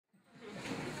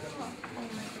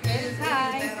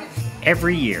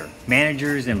Every year,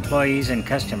 managers, employees, and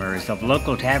customers of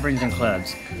local taverns and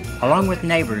clubs, along with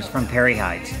neighbors from Perry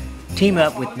Heights, team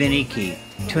up with Benny Key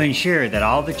to ensure that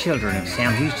all the children of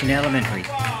Sam Houston Elementary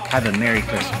have a Merry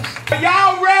Christmas. Are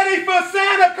y'all ready for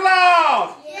Santa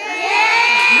Claus?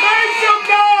 Yeah! Make some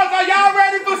noise! Are y'all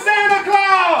ready for Santa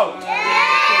Claus?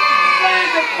 Yeah!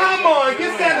 Santa, come on,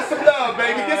 give Santa some love,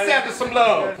 baby. Give Santa some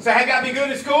love. So have y'all been good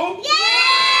in school?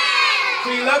 Yeah! So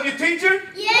you love your teacher?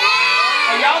 Yeah!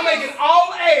 Are y'all making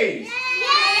all A's?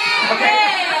 Yeah!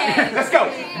 Okay, let's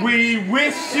go. We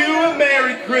wish you a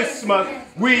Merry Christmas.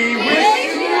 We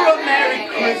wish you a Merry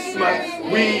Christmas.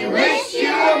 We wish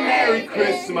you a Merry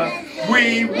Christmas.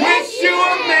 We wish you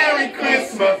a Merry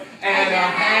Christmas and a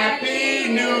Happy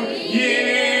New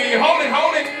Year. Hold it,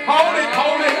 hold it, hold it,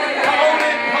 hold it, hold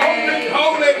it, hold it,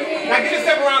 hold it. Now give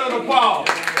yourself a round of applause.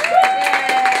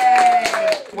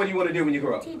 What do you want to do when you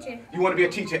grow up? Teacher. You want to be a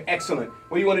teacher? Excellent.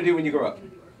 What do you want to do when you grow up?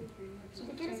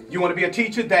 You want to be a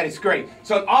teacher? That is great.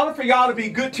 So in order for y'all to be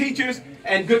good teachers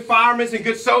and good firemen and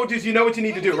good soldiers, you know what you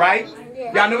need to do, right?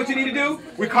 Y'all know what you need to do?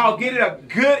 We call getting a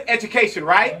good education,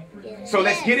 right? So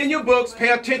let's get in your books, pay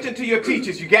attention to your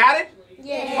teachers. You got it?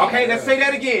 Yeah. Okay, let's say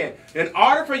that again. In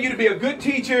order for you to be a good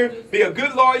teacher, be a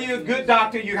good lawyer, good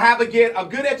doctor, you have to get a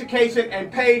good education and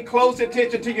pay close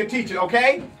attention to your teachers,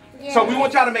 okay? Yeah. So we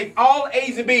want y'all to make all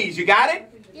A's and B's. You got it?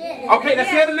 Yeah. Okay, let's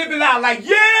say it a little bit loud, like,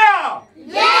 yeah!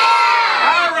 Yeah!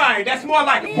 All right, that's more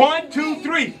like 1, 2,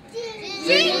 3.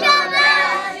 Jingle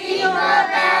bells, jingle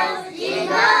bells,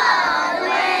 jingle all the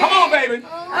way. Come on, baby. Oh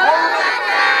my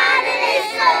God, it is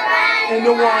so bright. In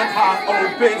the one-horse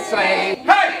open sleigh.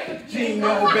 Hey!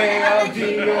 Jingle bell,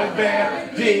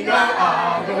 jingle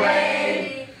all the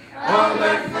way. All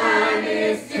the fun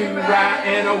is to ride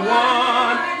in a one-horse.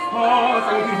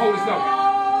 I want you to hold this note.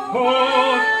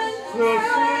 Horse, the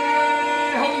sleigh.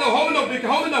 Hold it up, Victor.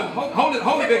 Hold it up. Hold it,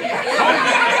 Victor. Hold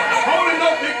it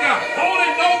up, Victor. Hold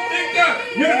it up, Victor.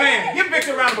 You're the man. Give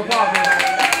Victor a round of applause.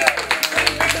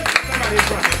 Somebody in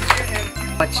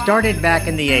front. What started back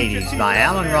in the 80s by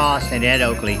Alan Ross and Ed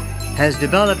Oakley has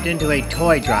developed into a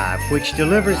toy drive which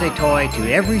delivers a toy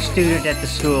to every student at the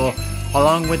school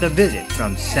along with a visit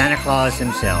from Santa Claus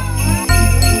himself.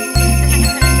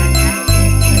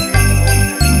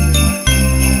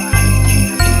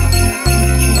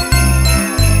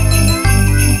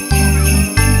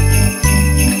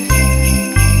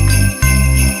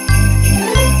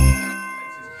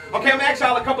 Okay, I'm going to ask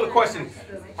y'all a couple of questions.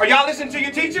 Are y'all listening to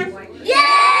your teacher? Yeah!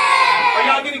 Are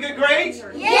y'all getting good grades?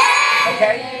 Yeah!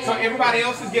 Okay, so everybody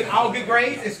else is getting all good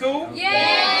grades in school?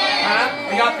 Yeah!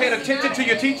 Are y'all paying attention to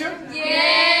your teacher?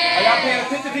 Yeah! Are y'all paying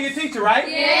attention to your teacher, right?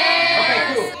 Yeah!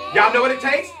 Okay, cool. Y'all know what it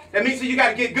takes? That means that you got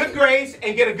to get good grades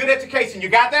and get a good education. You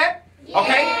got that? Yeah.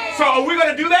 Okay, so are we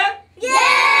going to do that?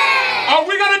 Yeah! Are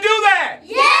we going to do that?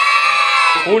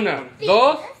 Yeah! 1,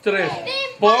 2, 3.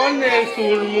 Pone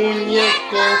sus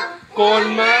muñecos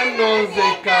con manos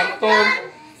de cartón.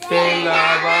 Se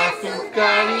lava su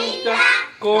carita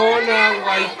con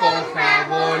agua y con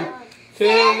jabón. Se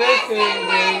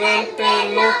desenreda el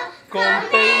pelo con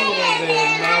peine de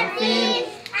marfil.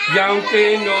 Y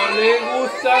aunque no le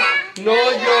gusta, no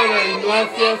llora y no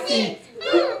hace así.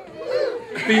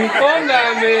 Pimpón,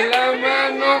 dame la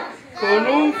mano con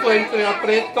un puente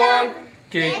apretón.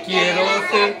 Que quiero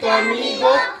ser tu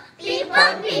amigo.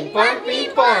 Ping-pong, ping-pong,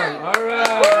 ping-pong. All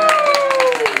right.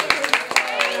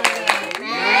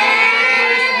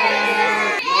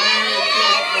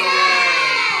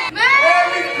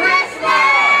 Merry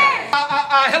Christmas!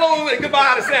 Hello and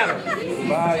goodbye to Santa.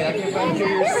 Bye. I can find you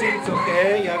your seats,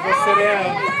 okay? Y'all go sit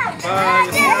down.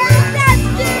 Bye.